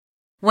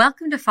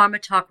Welcome to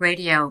Pharma Talk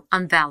Radio.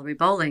 I'm Valerie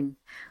Bowling.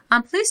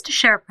 I'm pleased to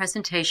share a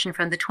presentation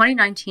from the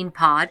 2019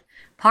 PODD,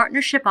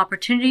 Partnership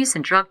Opportunities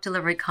and Drug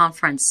Delivery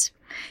Conference.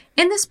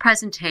 In this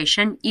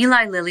presentation,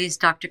 Eli Lilly's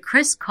Dr.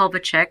 Chris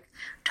Kolbachek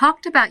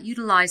talked about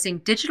utilizing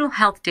digital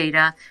health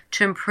data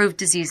to improve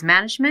disease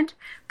management,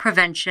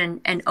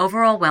 prevention, and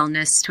overall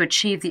wellness to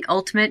achieve the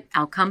ultimate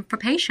outcome for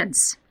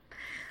patients.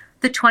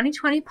 The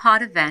 2020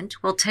 PODD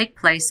event will take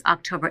place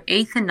October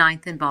 8th and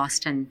 9th in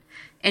Boston.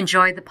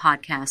 Enjoy the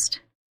podcast.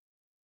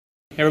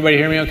 Everybody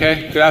hear me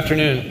okay? Good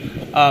afternoon.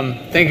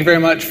 Thank you very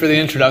much for the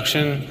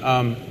introduction.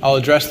 I'll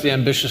address the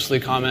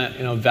ambitiously comment.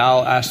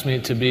 Val asked me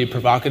to be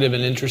provocative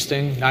and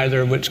interesting,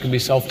 neither of which can be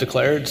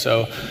self-declared.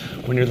 So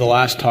when you're the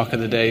last talk of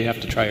the day, you have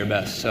to try your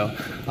best. So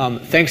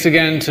thanks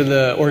again to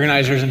the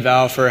organizers and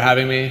Val for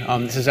having me.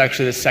 This is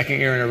actually the second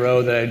year in a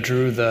row that I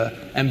drew the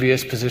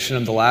envious position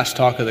of the last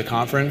talk of the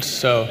conference.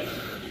 So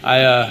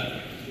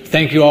I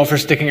thank you all for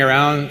sticking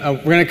around.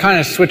 We're going to kind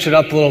of switch it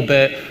up a little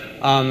bit.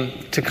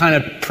 To kind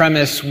of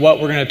premise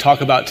what we're going to talk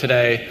about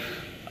today.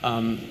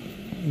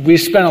 We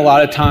spent a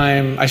lot of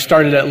time, I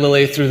started at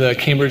Lilly through the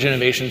Cambridge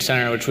Innovation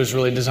Center, which was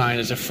really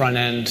designed as a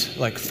front-end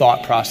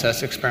thought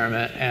process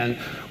experiment. And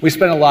we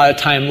spent a lot of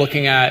time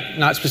looking at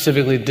not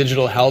specifically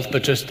digital health,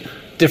 but just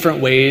different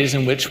ways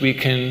in which we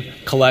can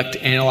collect,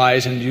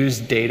 analyze, and use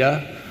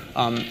data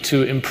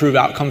to improve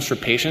outcomes for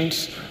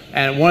patients.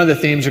 And one of the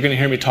themes you're going to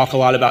hear me talk a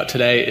lot about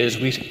today is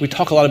we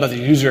talk a lot about the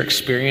user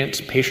experience,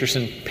 patient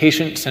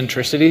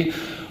centricity,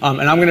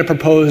 and I'm going to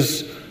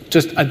propose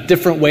just a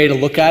different way to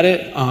look at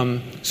it.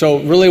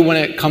 So really when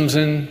it comes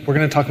in, we're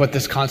going to talk about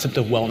this concept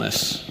of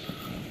wellness.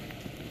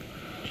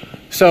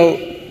 So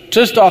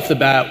just off the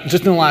bat,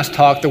 just in the last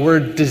talk, the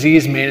word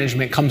disease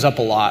management comes up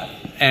a lot.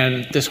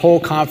 And this whole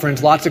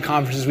conference, lots of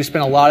conferences, we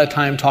spent a lot of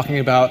time talking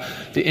about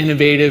the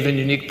innovative and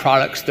unique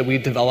products that we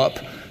develop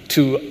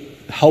to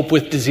help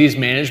with disease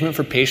management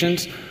for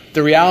patients.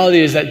 The reality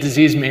is that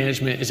disease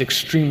management is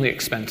extremely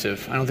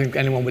expensive. I don't think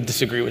anyone would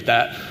disagree with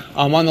that.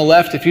 On the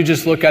left, if you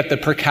just look at the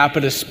per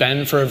capita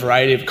spend for a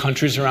variety of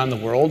countries around the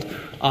world,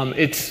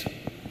 it's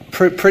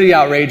pretty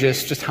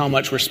outrageous just how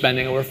much we're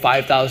spending, over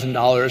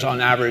 $5,000 on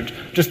average.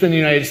 Just in the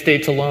United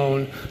States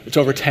alone, it's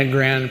over 10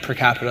 grand per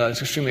capita. It's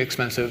extremely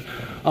expensive.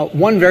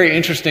 One very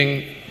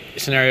interesting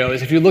scenario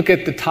is if you look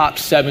at the top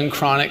 7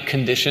 chronic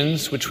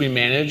conditions which we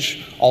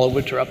manage, all of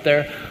which are up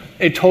there,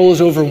 it totals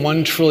over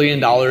 $1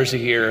 trillion a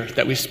year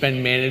that we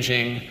spend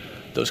managing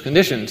those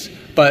conditions.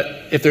 But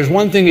if there's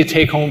one thing you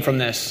take home from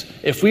this,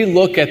 if we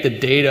look at the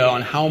data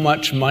on how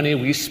much money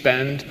we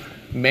spend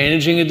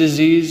managing a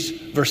disease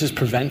versus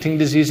preventing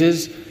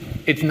diseases,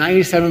 it's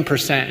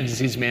 97% in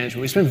disease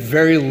management. We spend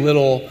very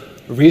little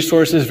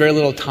resources, very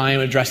little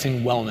time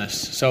addressing wellness.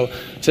 So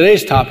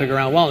today's topic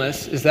around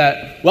wellness is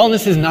that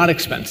wellness is not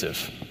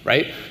expensive,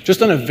 right?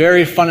 Just on a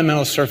very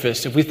fundamental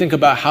surface, if we think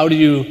about how do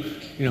you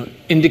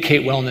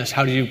indicate wellness,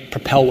 how do you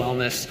propel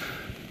wellness?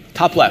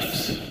 Top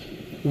left,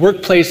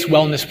 workplace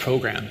wellness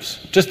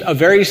programs. Just a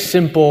very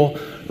simple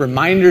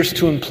reminders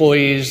to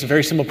employees, a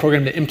very simple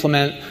program to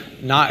implement,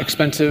 not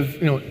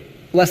expensive,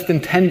 less than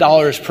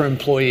 $10 per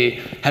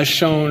employee has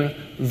shown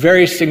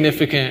very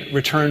significant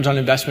returns on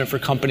investment for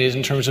companies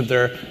in terms of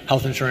their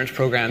health insurance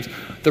programs.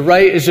 The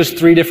right is just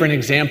 3 different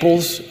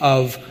examples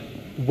of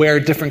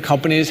where different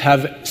companies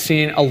have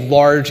seen a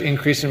large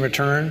increase in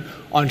return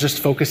on just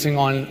focusing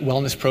on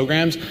wellness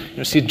programs.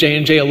 See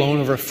J&J alone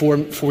over a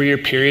four-year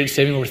period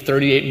saving over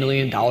 $38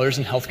 million in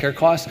healthcare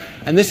costs.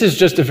 And this is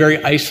just a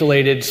very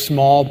isolated,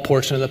 small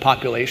portion of the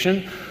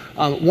population.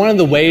 One of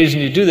the ways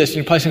you do this, and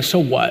you're probably saying, so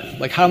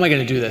what? How am I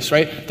going to do this,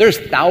 right? There's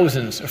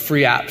thousands of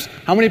free apps.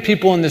 How many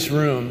people in this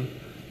room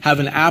have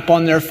an app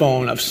on their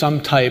phone of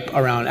some type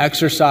around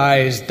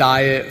exercise,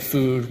 diet,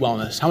 food,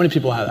 wellness? How many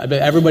people have that? I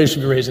bet everybody should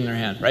be raising their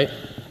hand, right?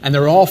 And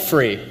they're all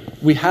free.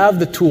 We have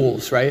the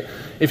tools, right?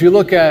 If you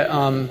look at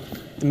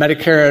the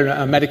Medicare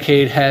and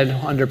Medicaid head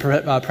under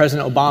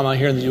President Obama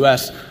here in the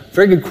U.S.,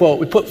 very good quote,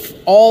 we put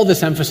all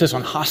this emphasis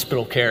on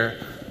hospital care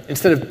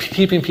instead of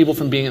keeping people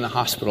from being in the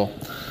hospital.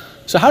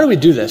 So how do we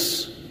do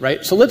this,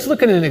 right? So let's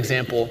look at an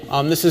example.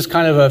 This is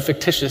kind of a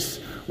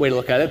fictitious way to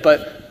look at it,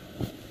 but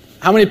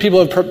how many people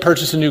have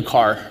purchased a new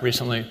car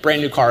recently?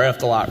 Brand new car right off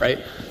the lot, right?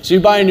 So you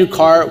buy a new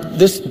car.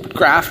 This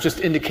graph just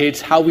indicates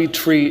how we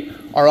treat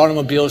our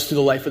automobiles through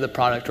the life of the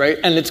product, right?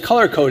 And it's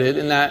color-coded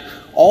in that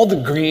all the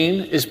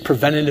green is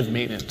preventative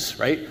maintenance,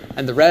 right?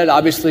 And the red,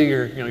 obviously,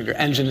 your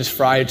engine is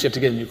fried, so you have to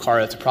get a new car.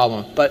 That's a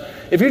problem. But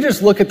if you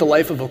just look at the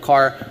life of a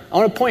car, I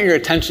want to point your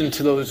attention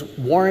to those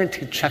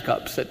warranty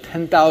checkups at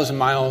 10,000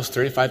 miles,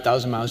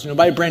 35,000 miles.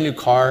 Buy a brand new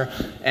car,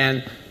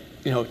 and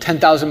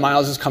 10,000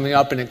 miles is coming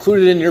up, and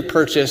included in your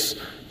purchase,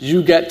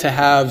 you get to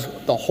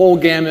have the whole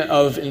gamut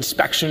of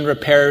inspection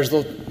repairs.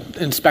 They'll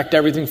inspect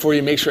everything for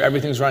you, make sure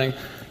everything's running.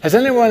 Has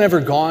anyone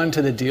ever gone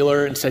to the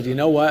dealer and said, you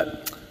know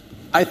what?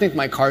 I think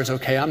my car's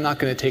okay. I'm not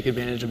going to take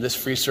advantage of this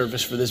free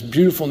service for this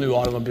beautiful new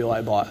automobile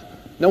I bought.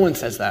 No one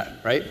says that,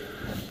 right?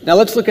 Now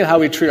let's look at how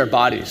we treat our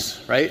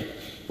bodies, right?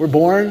 We're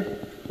born,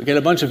 we get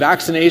a bunch of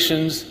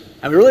vaccinations,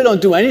 and we really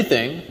don't do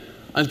anything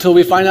until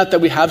we find out that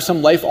we have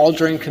some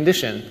life-altering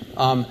condition,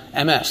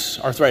 MS,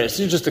 arthritis.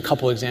 These are just a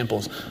couple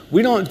examples.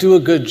 We don't do a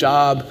good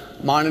job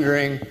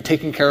monitoring,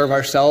 taking care of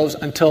ourselves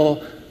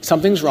until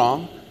something's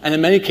wrong. And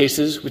in many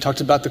cases, we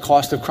talked about the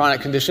cost of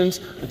chronic conditions,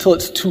 until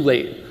it's too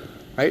late,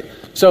 right?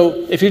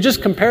 So if you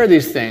just compare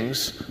these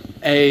things,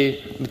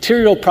 a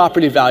material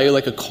property value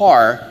like a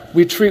car,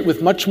 we treat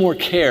with much more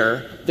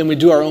care than we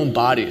do our own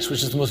bodies,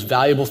 which is the most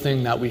valuable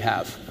thing that we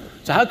have.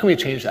 So how can we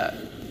change that?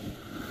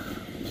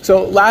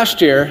 So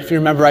last year, if you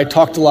remember, I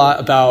talked a lot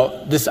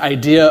about this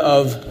idea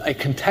of a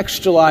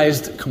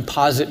contextualized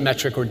composite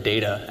metric or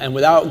data. And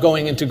without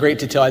going into great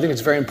detail, I think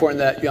it's very important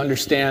that you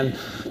understand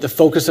the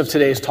focus of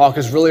today's talk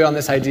is really on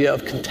this idea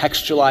of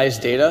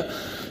contextualized data.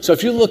 So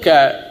if you look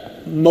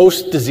at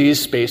most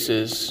disease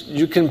spaces,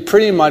 you can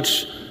pretty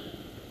much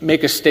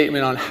make a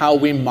statement on how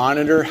we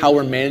monitor, how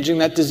we're managing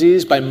that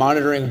disease by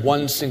monitoring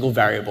one single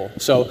variable.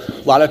 So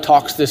a lot of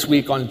talks this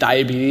week on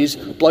diabetes,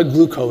 blood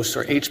glucose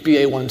or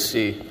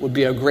HbA1c would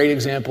be a great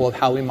example of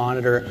how we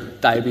monitor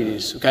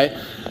diabetes, okay?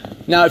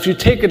 Now, if you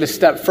take it a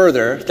step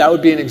further, that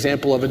would be an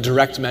example of a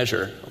direct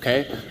measure,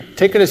 okay?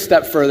 Take it a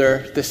step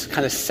further, this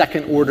kind of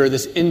second order,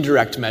 this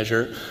indirect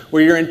measure,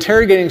 where you're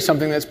interrogating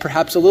something that's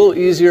perhaps a little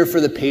easier for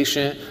the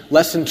patient,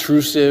 less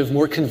intrusive,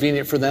 more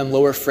convenient for them,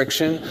 lower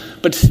friction,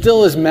 but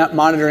still is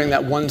monitoring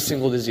that one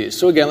single disease.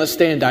 So again, let's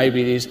stay in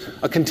diabetes,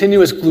 a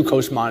continuous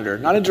glucose monitor.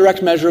 Not a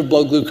direct measure of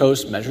blood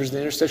glucose, measures the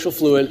interstitial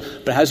fluid,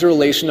 but has a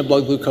relation to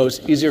blood glucose,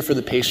 easier for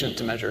the patient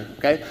to measure,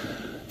 okay?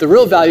 The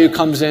real value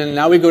comes in,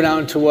 now we go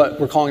down to what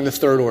we're calling the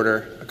third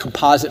order, a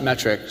composite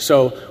metric.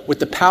 So with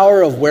the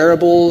power of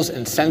wearables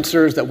and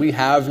sensors that we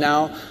have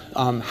now,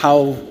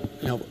 how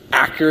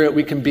accurate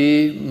we can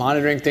be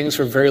monitoring things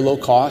for very low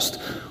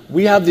cost,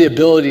 we have the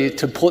ability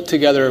to put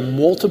together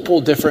multiple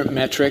different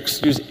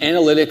metrics, use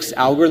analytics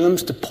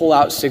algorithms to pull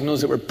out signals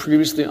that were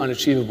previously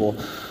unachievable.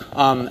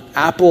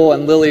 Apple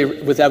and Lilly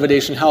with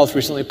Evidation Health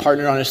recently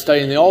partnered on a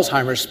study in the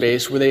Alzheimer's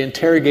space where they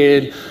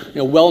interrogated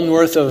well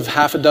north of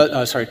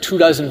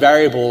 24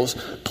 variables,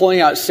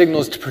 pulling out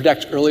signals to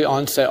predict early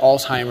onset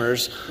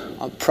Alzheimer's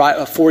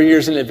 4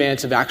 years in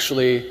advance of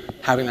actually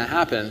having that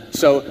happen.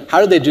 So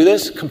how did they do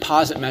this?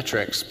 Composite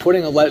metrics,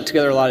 putting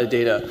together a lot of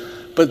data.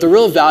 But the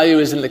real value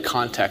is in the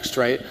context,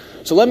 right?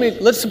 So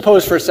let's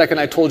suppose for a second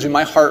I told you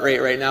my heart rate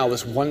right now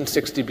was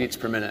 160 beats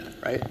per minute,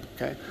 right?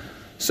 Okay.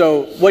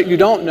 So what you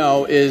don't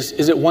know is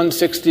it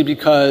 160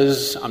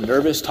 because I'm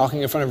nervous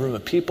talking in front of a room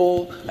of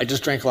people, I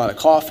just drank a lot of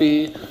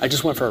coffee, I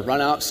just went for a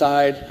run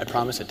outside, I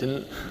promise I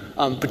didn't.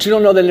 But you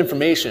don't know that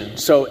information.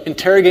 So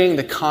interrogating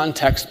the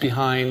context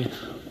behind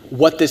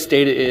what this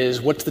data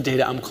is, what's the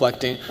data I'm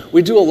collecting.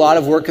 We do a lot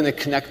of work in the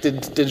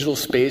connected digital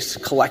space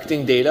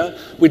collecting data.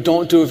 We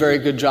don't do a very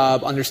good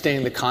job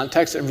understanding the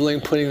context and really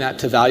putting that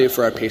to value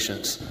for our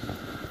patients.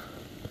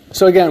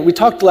 So again, we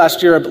talked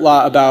last year a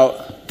lot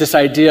about this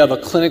idea of a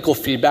clinical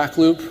feedback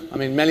loop. I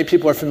mean, many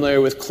people are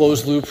familiar with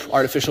closed loop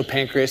artificial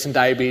pancreas and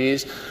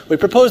diabetes. We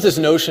propose this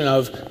notion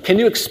of, can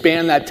you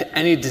expand that to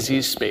any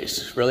disease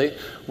space, really?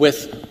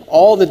 With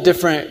all the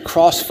different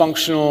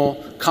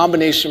cross-functional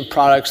combination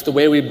products, the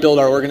way we build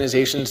our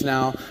organizations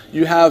now,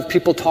 you have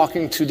people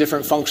talking to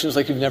different functions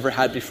like you've never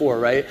had before,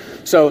 right?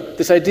 So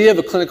this idea of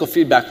a clinical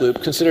feedback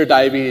loop, consider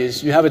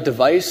diabetes. You have a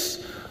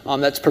device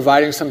that's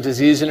providing some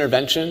disease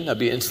intervention, that'd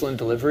be insulin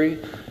delivery.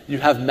 You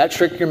have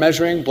metric you're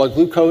measuring, blood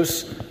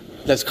glucose,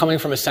 that's coming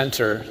from a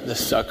sensor,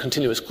 this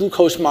continuous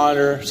glucose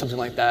monitor, something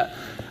like that.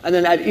 And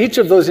then at each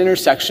of those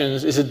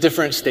intersections is a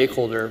different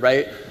stakeholder,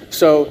 right?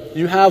 So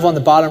you have on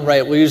the bottom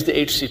right, we'll use the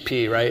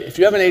HCP, right? If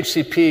you have an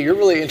HCP, you're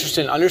really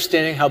interested in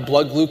understanding how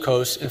blood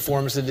glucose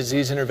informs the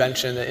disease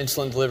intervention, the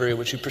insulin delivery,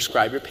 which you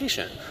prescribe your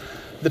patient.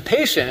 The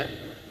patient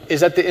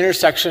is at the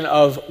intersection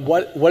of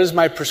what is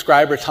my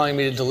prescriber telling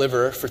me to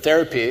deliver for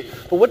therapy,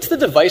 but what's the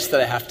device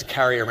that I have to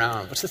carry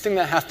around? What's the thing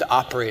that I have to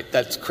operate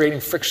that's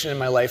creating friction in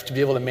my life to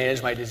be able to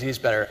manage my disease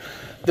better?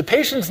 The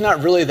patient's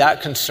not really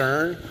that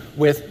concerned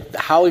with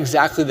how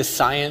exactly the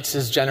science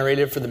is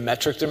generated for the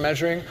metric they're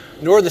measuring,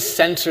 nor the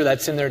sensor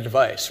that's in their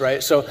device,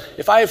 right? So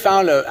if I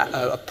found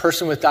a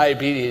person with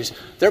diabetes,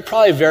 they're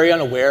probably very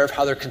unaware of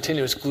how their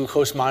continuous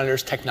glucose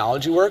monitors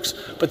technology works,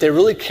 but they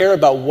really care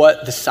about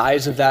what the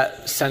size of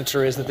that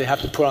sensor is that they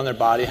have to put on their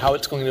body, how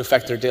it's going to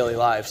affect their daily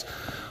lives.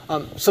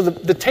 So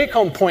the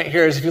take-home point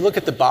here is if you look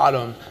at the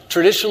bottom,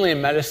 traditionally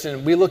in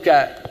medicine, we look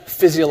at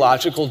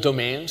physiological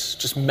domains,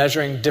 just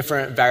measuring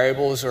different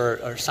variables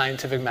or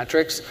scientific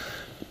metrics.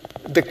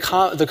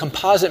 The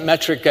composite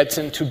metric gets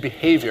into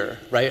behavior,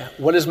 right?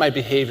 What is my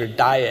behavior,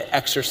 diet,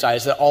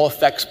 exercise, that all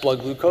affects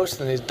blood glucose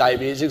in this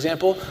diabetes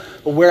example.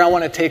 But where I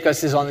want to take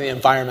us is on the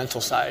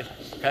environmental side,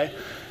 okay?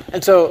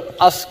 And so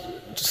I'll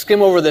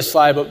skim over this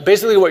slide, but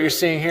basically what you're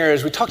seeing here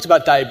is we talked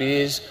about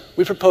diabetes.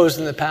 We proposed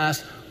in the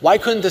past, why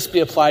couldn't this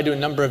be applied to a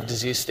number of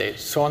disease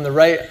states? So on the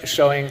right,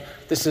 showing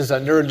this is a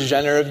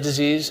neurodegenerative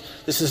disease.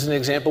 This is an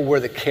example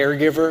where the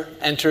caregiver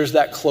enters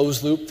that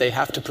closed loop. They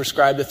have to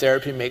prescribe the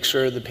therapy, make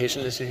sure the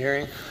patient is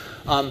adhering.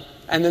 And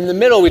in the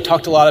middle, we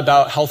talked a lot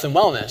about health and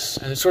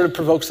wellness. And it sort of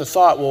provokes the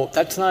thought, well,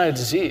 that's not a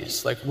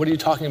disease. Like, what are you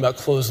talking about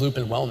closed loop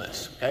and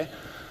wellness, okay?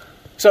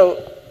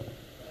 So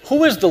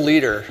who is the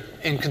leader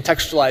in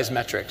contextualized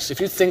metrics? If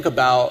you think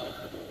about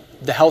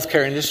the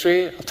healthcare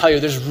industry, I'll tell you,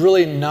 there's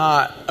really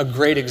not a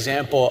great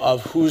example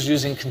of who's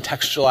using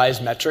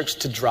contextualized metrics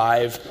to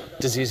drive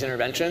disease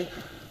intervention.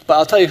 But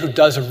I'll tell you who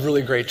does a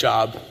really great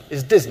job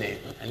is Disney.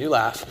 And you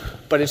laugh,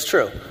 but it's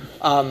true.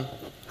 How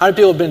many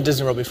people have been to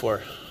Disney World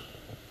before?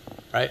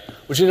 Right?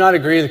 Would you not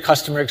agree the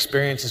customer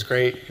experience is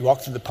great? You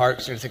walk through the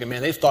parks and you're thinking,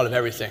 man, they've thought of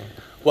everything.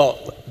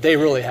 Well, they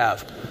really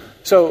have.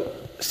 So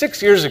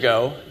 6 years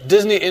ago,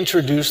 Disney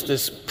introduced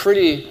this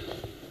pretty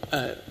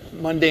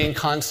mundane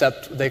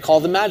concept they call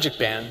the Magic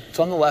Band. It's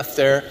on the left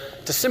there.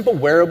 It's a simple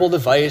wearable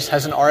device,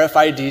 has an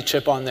RFID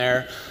chip on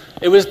there.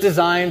 It was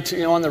designed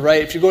to, on the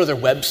right, if you go to their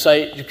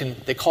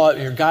website, they call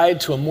it your guide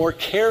to a more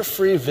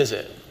carefree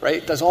visit, right?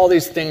 It does all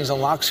these things,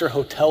 unlocks your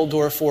hotel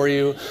door for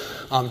you,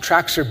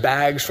 tracks your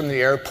bags from the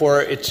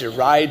airport, it's your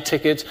ride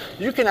tickets.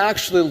 You can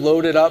actually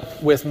load it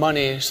up with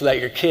money so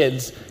that your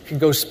kids can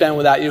go spend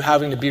without you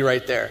having to be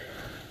right there.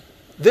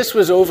 This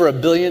was over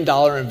 $1 billion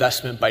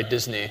investment by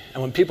Disney.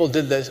 And when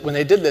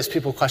they did this,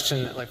 people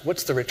questioned, like,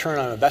 what's the return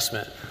on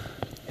investment?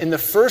 In the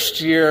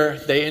first year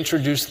they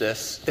introduced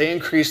this, they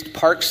increased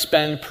park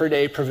spend per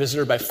day per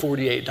visitor by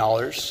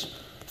 $48.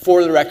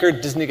 For the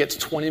record, Disney gets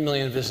 20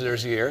 million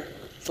visitors a year.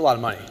 It's a lot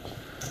of money.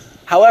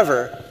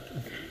 However,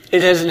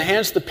 it has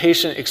enhanced the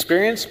patient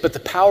experience, but the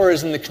power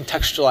is in the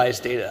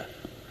contextualized data.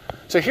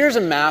 So here's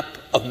a map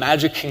of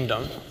Magic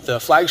Kingdom, the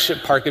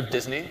flagship park of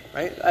Disney,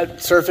 right?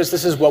 At surface,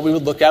 this is what we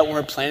would look at when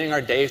we're planning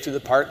our day through the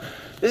park.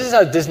 This is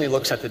how Disney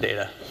looks at the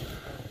data.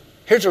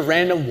 Here's a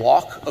random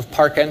walk of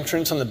park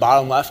entrants on the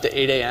bottom left at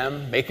 8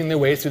 a.m., making their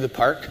way through the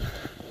park.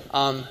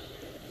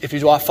 If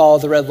you follow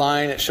the red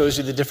line, it shows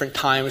you the different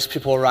times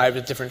people arrived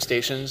at different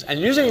stations. And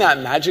using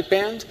that Magic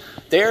Band,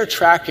 they are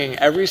tracking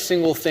every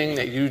single thing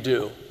that you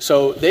do.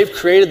 So they've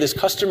created this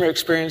customer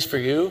experience for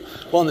you.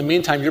 Well, in the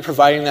meantime, you're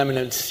providing them an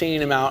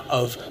insane amount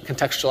of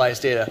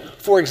contextualized data.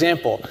 For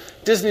example,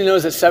 Disney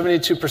knows that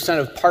 72%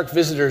 of park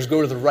visitors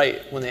go to the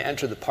right when they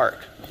enter the park,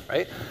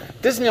 right?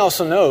 Disney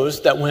also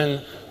knows that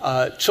when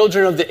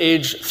children of the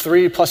age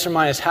 3 plus or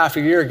minus half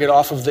a year get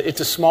off of the It's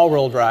a Small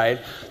World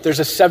ride, there's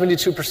a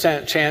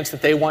 72% chance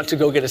that they want to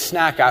go get a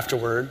snack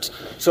afterwards.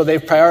 So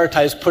they've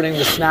prioritized putting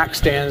the snack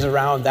stands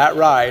around that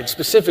ride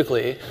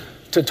specifically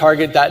to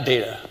target that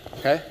data.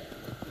 Okay?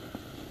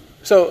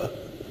 So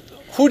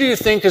who do you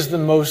think is the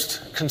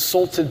most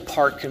consulted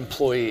park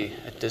employee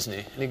at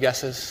Disney? Any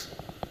guesses?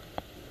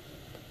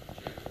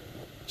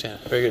 Yeah,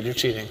 very good. You're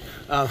cheating.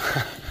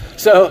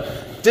 So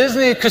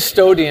Disney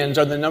custodians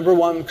are the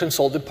 #1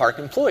 consulted park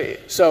employee.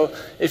 So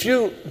if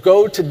you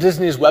go to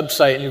Disney's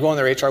website and you go on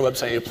their HR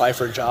website and you apply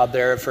for a job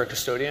there for a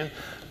custodian,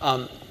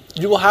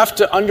 you will have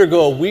to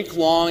undergo a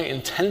week-long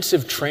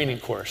intensive training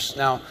course.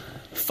 Now,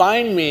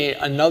 find me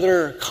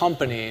another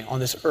company on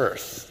this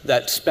earth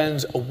that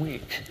spends a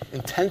week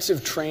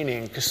intensive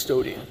training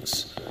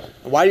custodians.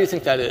 Why do you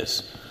think that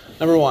is?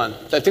 Number one,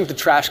 I think the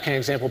trash can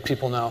example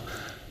people know.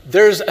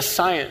 There's a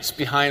science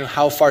behind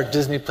how far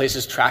Disney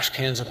places trash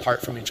cans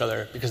apart from each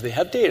other because they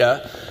have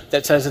data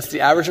that says it's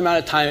the average amount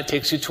of time it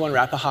takes you to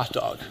unwrap a hot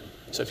dog.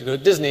 So if you go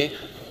to Disney,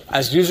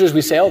 as users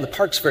we say, oh, the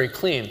park's very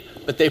clean.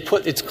 But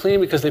it's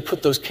clean because they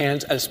put those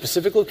cans at a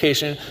specific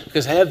location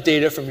because they have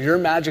data from your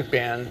Magic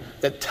Band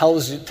that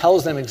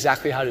tells them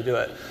exactly how to do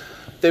it.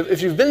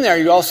 If you've been there,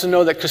 you also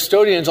know that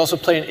custodians also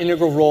play an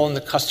integral role in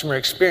the customer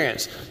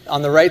experience.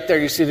 On the right there,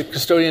 you see the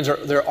custodians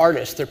they're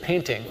artists, they're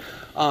painting.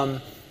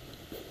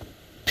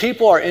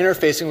 People are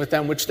interfacing with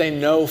them, which they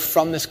know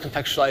from this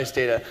contextualized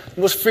data. The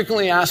most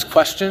frequently asked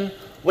question,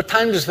 what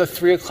time does the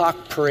 3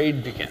 o'clock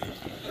parade begin?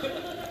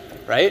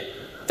 Right?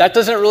 That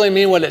doesn't really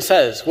mean what it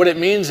says. What it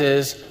means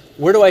is,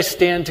 where do I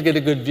stand to get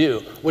a good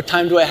view? What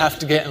time do I have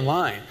to get in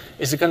line?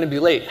 Is it going to be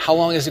late? How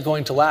long is it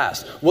going to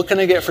last? What can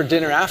I get for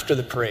dinner after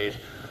the parade?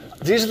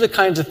 These are the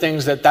kinds of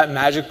things that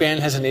Magic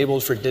Band has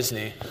enabled for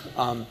Disney,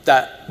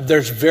 that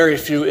there's very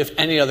few, if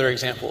any, other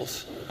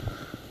examples.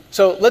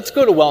 So let's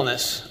go to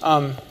wellness.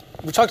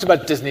 We talked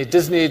about Disney.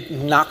 Disney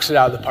knocks it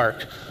out of the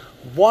park.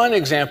 One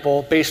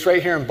example, based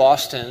right here in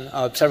Boston,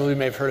 several of you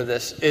may have heard of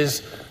this,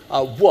 is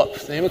Whoop.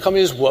 The name of the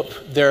company is Whoop.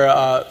 They're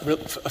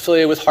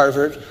affiliated with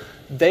Harvard.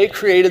 They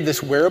created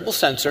this wearable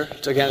sensor.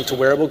 So again, it's a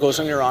wearable, goes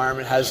on your arm.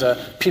 It has a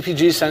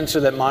PPG sensor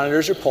that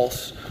monitors your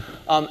pulse.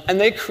 And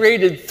they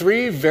created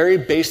 3 very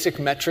basic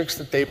metrics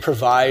that they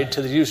provide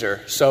to the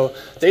user. So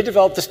they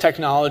developed this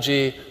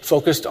technology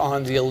focused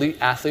on the elite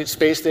athlete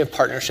space. They have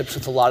partnerships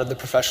with a lot of the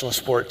professional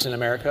sports in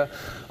America.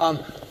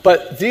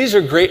 But these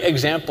are great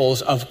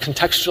examples of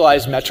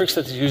contextualized metrics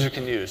that the user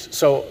can use.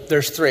 So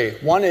there's 3.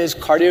 One is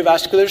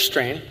cardiovascular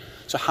strain.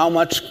 So how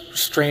much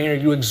strain are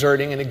you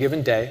exerting in a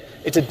given day?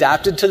 It's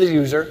adapted to the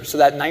user. So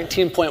that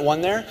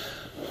 19.1 there,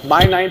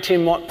 my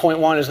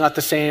 19.1 is not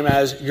the same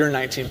as your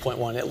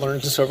 19.1. It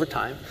learns this over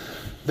time.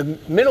 The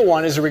middle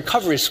one is a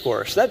recovery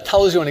score. So that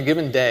tells you on a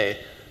given day,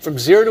 from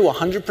 0 to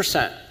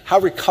 100%, how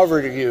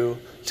recovered are you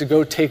to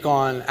go take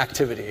on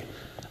activity.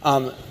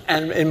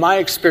 And in my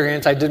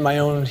experience, I did my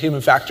own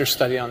human factor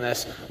study on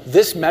this.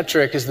 This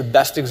metric is the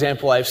best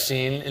example I've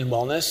seen in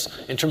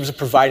wellness in terms of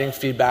providing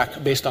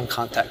feedback based on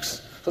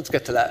context. Let's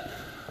get to that.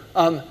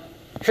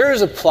 Here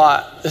is a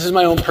plot. This is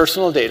my own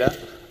personal data.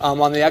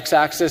 On the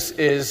x-axis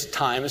is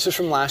time. This is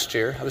from last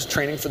year. I was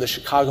training for the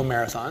Chicago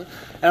Marathon.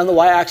 And on the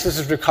y-axis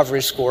is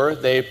recovery score.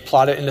 They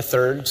plot it into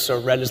thirds.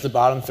 So red is the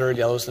bottom third,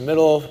 yellow is the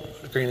middle,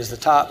 green is the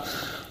top.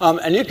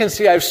 And you can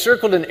see I've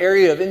circled an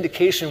area of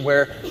indication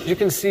where you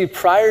can see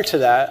prior to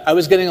that, I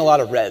was getting a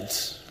lot of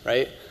reds,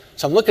 right?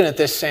 So I'm looking at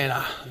this saying,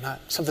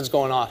 something's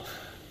going off.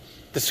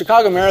 The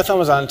Chicago Marathon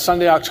was on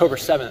Sunday, October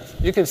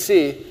 7th. You can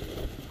see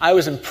I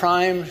was in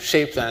prime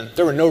shape then.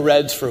 There were no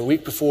reds for a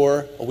week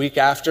before, a week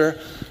after.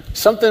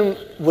 Something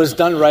was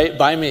done right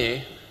by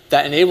me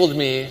that enabled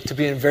me to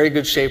be in very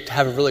good shape to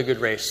have a really good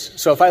race.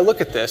 So if I look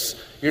at this,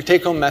 your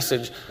take-home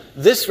message,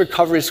 this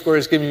recovery score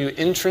is giving you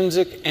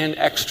intrinsic and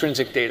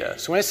extrinsic data.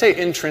 So when I say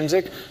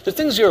intrinsic, the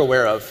things you're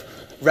aware of,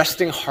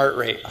 resting heart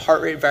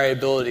rate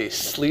variability,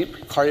 sleep,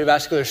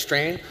 cardiovascular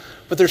strain,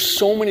 but there's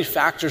so many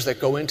factors that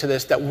go into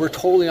this that we're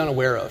totally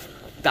unaware of.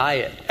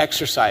 Diet,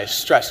 exercise,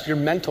 stress, your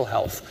mental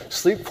health,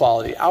 sleep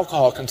quality,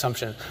 alcohol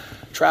consumption,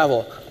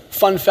 travel.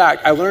 Fun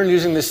fact, I learned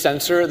using this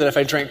sensor that if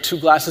I drank 2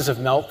 glasses of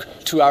milk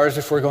 2 hours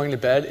before going to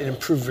bed, it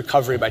improved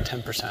recovery by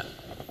 10%.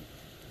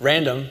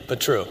 Random, but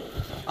true.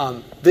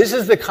 This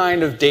is the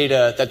kind of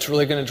data that's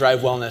really going to drive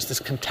wellness, this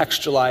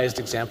contextualized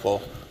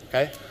example.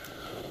 Okay?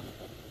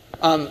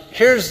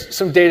 Here's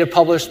some data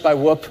published by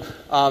Whoop.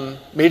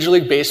 Major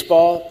League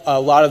Baseball,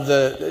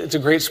 it's a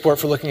great sport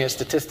for looking at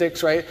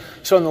statistics, right?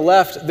 So on the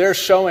left,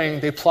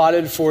 they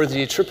plotted for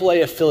the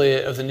AAA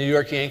affiliate of the New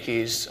York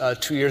Yankees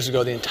 2 years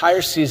ago, the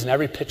entire season,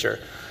 every pitcher.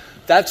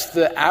 That's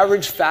the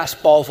average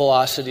fastball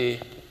velocity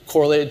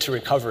correlated to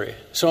recovery.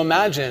 So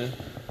imagine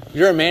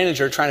you're a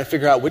manager trying to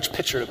figure out which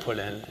pitcher to put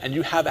in, and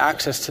you have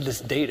access to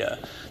this data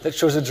that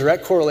shows a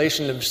direct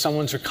correlation of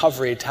someone's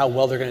recovery to how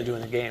well they're going to do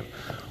in the game.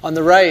 On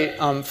the right,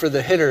 for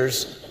the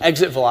hitters,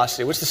 exit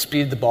velocity. What's the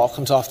speed the ball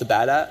comes off the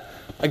bat at?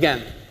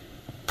 Again,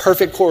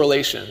 perfect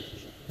correlation.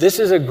 This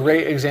is a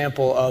great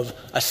example of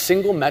a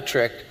single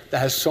metric that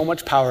has so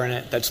much power in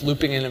it that's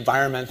looping in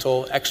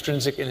environmental,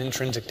 extrinsic, and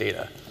intrinsic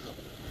data.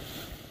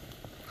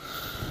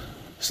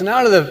 So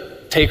now to the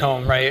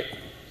take-home, right?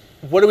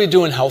 What do we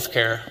do in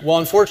healthcare? Well,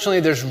 unfortunately,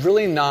 there's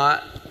really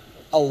not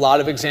a lot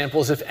of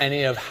examples, if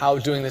any, of how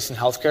doing this in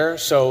healthcare.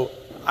 So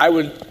I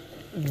would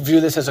view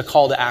this as a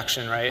call to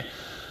action, right?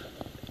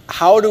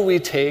 How do we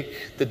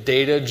take the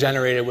data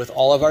generated with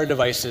all of our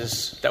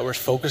devices that were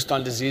focused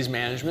on disease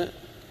management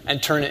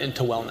and turn it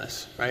into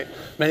wellness, right?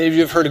 Many of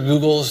you have heard of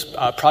Google's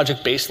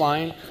Project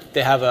Baseline.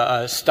 They have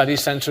a study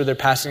center they're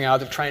passing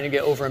out. They're trying to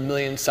get over 1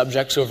 million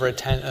subjects over I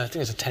think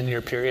it's a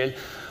 10-year period.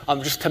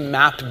 Just to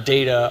map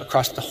data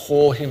across the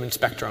whole human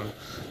spectrum.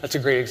 That's a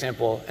great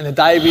example. In the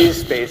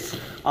diabetes space,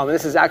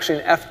 this is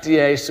actually an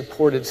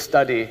FDA-supported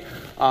study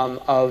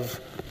of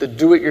the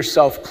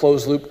do-it-yourself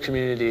closed-loop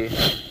community,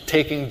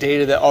 taking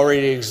data that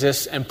already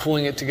exists and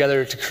pulling it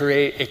together to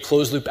create a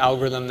closed-loop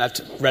algorithm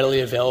that's readily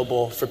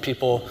available for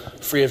people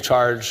free of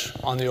charge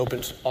on the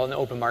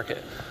open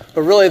market.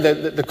 But really,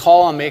 the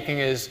call I'm making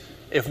is,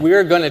 if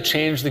we're going to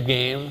change the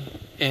game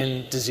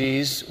in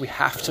disease, we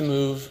have to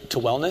move to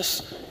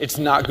wellness. It's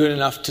not good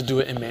enough to do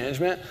it in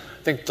management.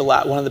 I think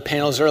one of the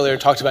panels earlier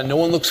talked about no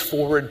one looks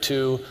forward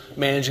to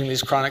managing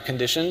these chronic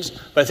conditions,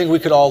 but I think we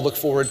could all look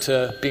forward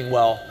to being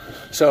well.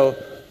 So,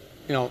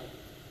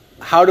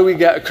 how do we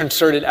get a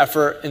concerted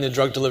effort in the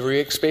drug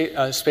delivery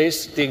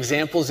space? The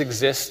examples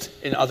exist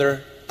in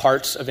other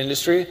parts of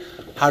industry.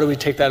 How do we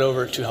take that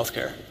over to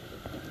healthcare?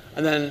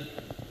 And then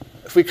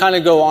if we kind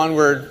of go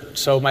onward,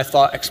 so my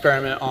thought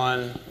experiment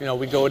on,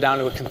 we go down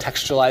to a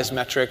contextualized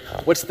metric,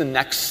 what's the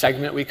next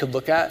segment we could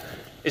look at?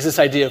 Is this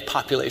idea of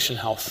population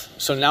health.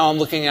 So now I'm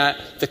looking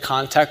at the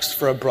context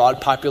for a broad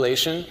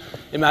population.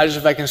 Imagine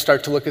if I can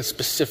start to look at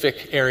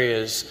specific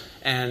areas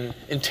and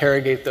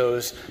interrogate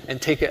those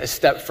and take it a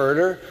step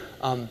further.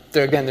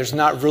 There's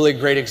not really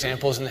great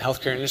examples in the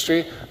healthcare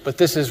industry, but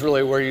this is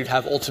really where you'd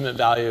have ultimate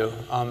value,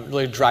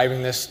 really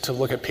driving this to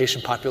look at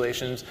patient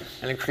populations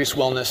and increase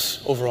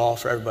wellness overall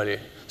for everybody.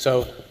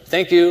 So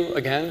thank you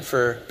again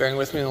for bearing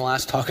with me in the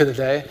last talk of the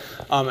day.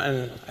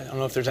 And I don't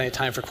know if there's any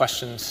time for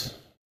questions.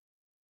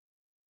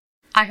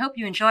 I hope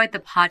you enjoyed the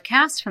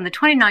podcast from the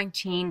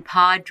 2019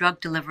 POD Drug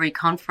Delivery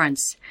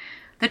Conference.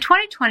 The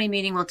 2020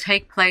 meeting will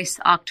take place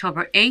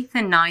October 8th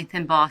and 9th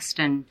in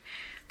Boston.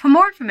 For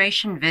more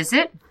information,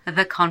 visit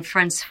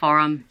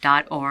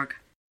theconferenceforum.org.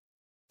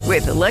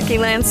 With the Lucky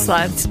Land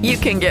Slots, you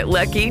can get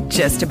lucky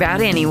just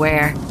about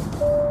anywhere.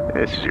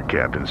 This is your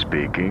captain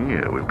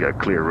speaking. We've got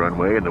clear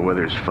runway and the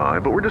weather's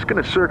fine, but we're just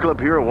going to circle up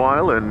here a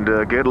while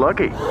and get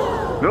lucky.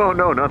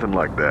 No, nothing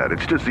like that.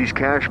 It's just these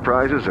cash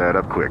prizes add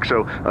up quick.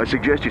 So I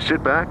suggest you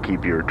sit back,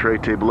 keep your tray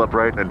table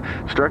upright, and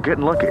start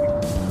getting lucky.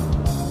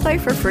 Play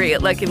for free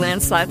at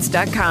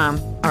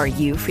LuckyLandSlots.com. Are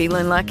you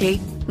feeling lucky?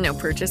 No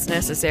purchase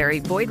necessary.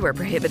 Void where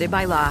prohibited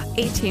by law.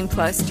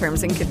 18+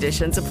 terms and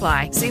conditions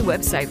apply. See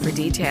website for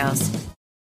details.